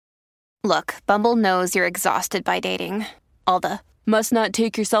Look, Bumble knows you're exhausted by dating. All the must not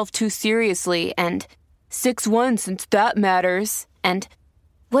take yourself too seriously and 6'1" since that matters. And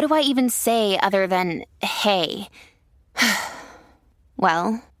what do I even say other than hey?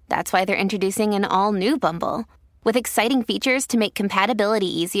 Well, that's why they're introducing an all-new Bumble with exciting features to make compatibility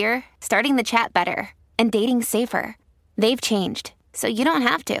easier, starting the chat better, and dating safer. They've changed, so you don't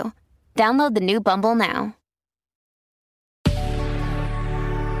have to. Download the new Bumble now.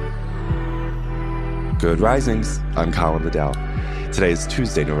 Good Risings. I'm Colin Liddell. Today is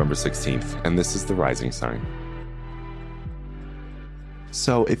Tuesday, November 16th, and this is the Rising Sign.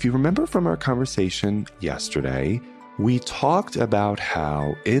 So if you remember from our conversation yesterday, we talked about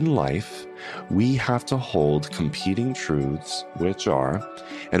how in life we have to hold competing truths, which are,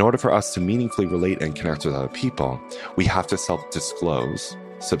 in order for us to meaningfully relate and connect with other people, we have to self-disclose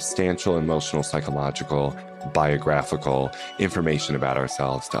substantial emotional, psychological, biographical information about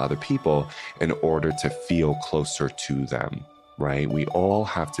ourselves to other people in order to feel closer to them, right? We all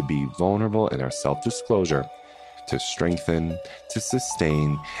have to be vulnerable in our self-disclosure to strengthen, to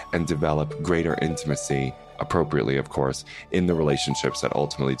sustain, and develop greater intimacy, appropriately, of course, in the relationships that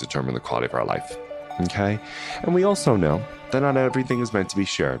ultimately determine the quality of our life. Okay? And we also know that not everything is meant to be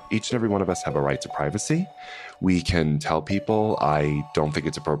shared. Each and every one of us have a right to privacy. We can tell people, I don't think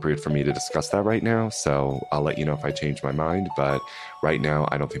it's appropriate for me to discuss that right now, so I'll let you know if I change my mind, but right now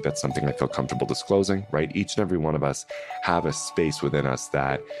I don't think that's something I feel comfortable disclosing, right? Each and every one of us have a space within us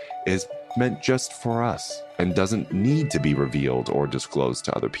that is meant just for us and doesn't need to be revealed or disclosed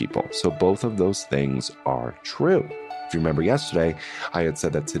to other people. So both of those things are true. If you remember yesterday, I had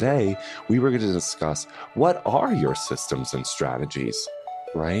said that today we were going to discuss what are your systems and strategies,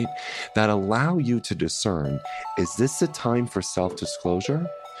 right? That allow you to discern, is this a time for self-disclosure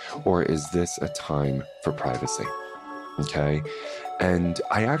or is this a time for privacy? Okay. And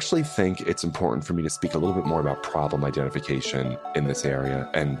I actually think it's important for me to speak a little bit more about problem identification in this area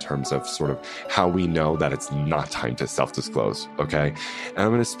in terms of sort of how we know that it's not time to self-disclose, okay? And I'm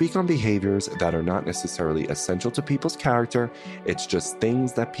going to speak on behaviors that are not necessarily essential to people's character. It's just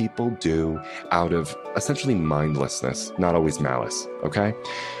things that people do out of essentially mindlessness, not always malice, okay?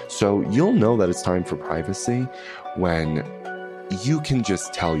 So you'll know that it's time for privacy when you can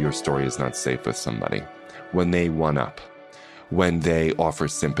just tell your story is not safe with somebody, when they one-up, when they offer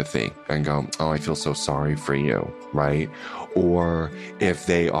sympathy and go, oh, I feel so sorry for you, right? Or if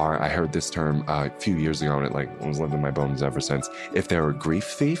they are, I heard this term a few years ago and it was living in my bones ever since, if they're a grief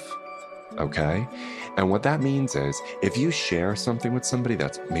thief, okay? And what that means is if you share something with somebody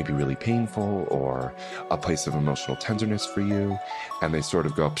that's maybe really painful or a place of emotional tenderness for you, and they sort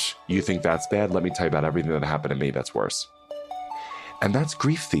of go, you think that's bad? Let me tell you about everything that happened to me that's worse. And that's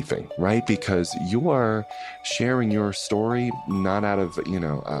grief thieving, right? Because you are sharing your story not out of,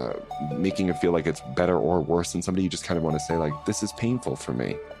 making it feel like it's better or worse than somebody. You just kind of want to say like, this is painful for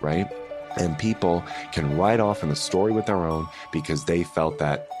me, right? And people can ride off in the story with their own because they felt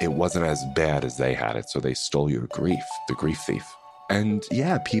that it wasn't as bad as they had it. So they stole your grief, the grief thief. And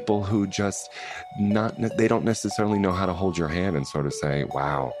yeah, people who just they don't necessarily know how to hold your hand and sort of say,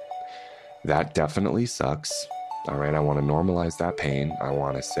 wow, that definitely sucks. All right, I want to normalize that pain. I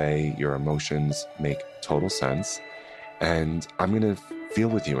want to say your emotions make total sense. And I'm going to feel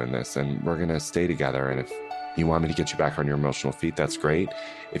with you in this and we're going to stay together. And if you want me to get you back on your emotional feet, that's great.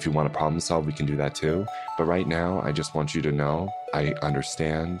 If you want to problem solve, we can do that too. But right now, I just want you to know I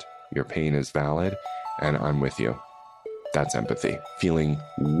understand your pain is valid and I'm with you. That's empathy, feeling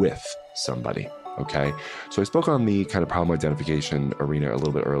with somebody. Okay, so I spoke on the kind of problem identification arena a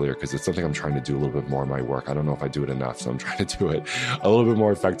little bit earlier because it's something I'm trying to do a little bit more in my work. I don't know if I do it enough, so I'm trying to do it a little bit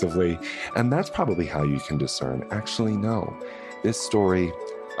more effectively. And that's probably how you can discern, actually, no, this story,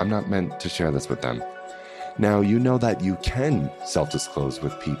 I'm not meant to share this with them. Now, you know that you can self-disclose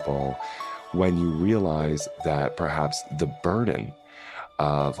with people when you realize that perhaps the burden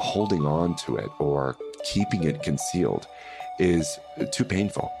of holding on to it or keeping it concealed is too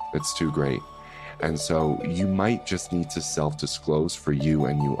painful. It's too great. And so you might just need to self-disclose for you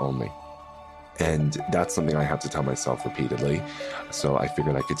and you only. And that's something I have to tell myself repeatedly. So I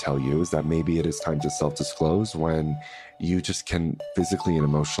figured I could tell you is that maybe it is time to self-disclose when you just can physically and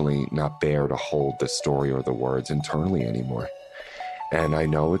emotionally not bear to hold the story or the words internally anymore. And I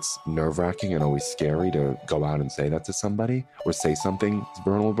know it's nerve-wracking and always scary to go out and say that to somebody or say something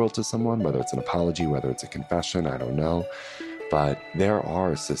vulnerable to someone, whether it's an apology, whether it's a confession, I don't know. But there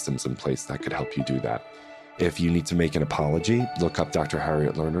are systems in place that could help you do that. If you need to make an apology, look up Dr.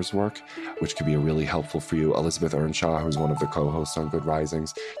 Harriet Lerner's work, which could be really helpful for you. Elizabeth Earnshaw, who's one of the co-hosts on Good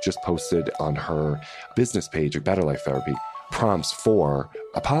Risings, just posted on her business page at Better Life Therapy prompts for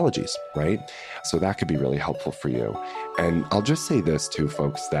apologies, right? So that could be really helpful for you. And I'll just say this too,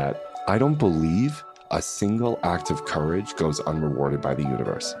 folks, that I don't believe a single act of courage goes unrewarded by the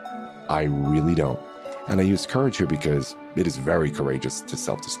universe. I really don't. And I use courage here because it is very courageous to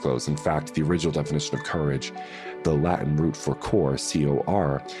self-disclose. In fact, the original definition of courage, the Latin root for cor,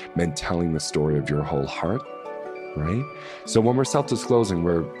 C-O-R, meant telling the story of your whole heart, right? So when we're self-disclosing,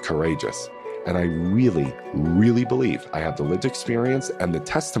 we're courageous. And I really, really believe I have the lived experience and the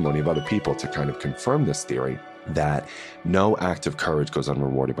testimony of other people to kind of confirm this theory that no act of courage goes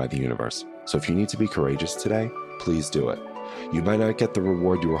unrewarded by the universe. So if you need to be courageous today, please do it. You might not get the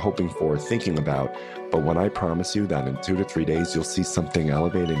reward you were hoping for or thinking about, but when I promise you that in 2 to 3 days, you'll see something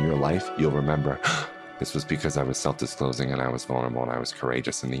elevate in your life, you'll remember, this was because I was self-disclosing and I was vulnerable and I was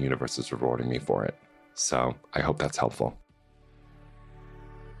courageous and the universe is rewarding me for it. So I hope that's helpful.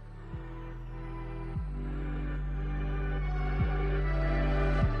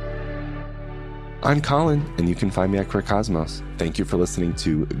 I'm Colin, and you can find me at Queer Cosmos. Thank you for listening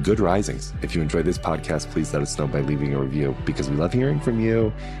to Good Risings. If you enjoyed this podcast, please let us know by leaving a review because we love hearing from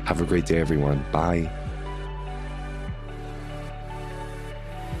you. Have a great day, everyone. Bye.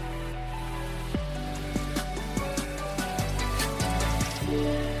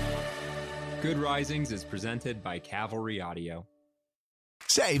 Good Risings is presented by Cavalry Audio.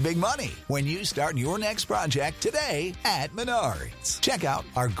 Save big money when you start your next project today at Menards. Check out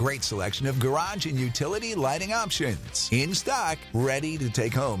our great selection of garage and utility lighting options. In stock, ready to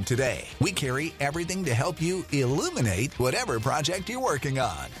take home today. We carry everything to help you illuminate whatever project you're working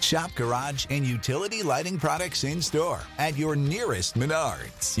on. Shop garage and utility lighting products in store at your nearest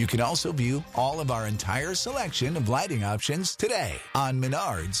Menards. You can also view all of our entire selection of lighting options today on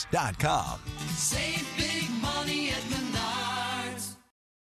Menards.com. Save big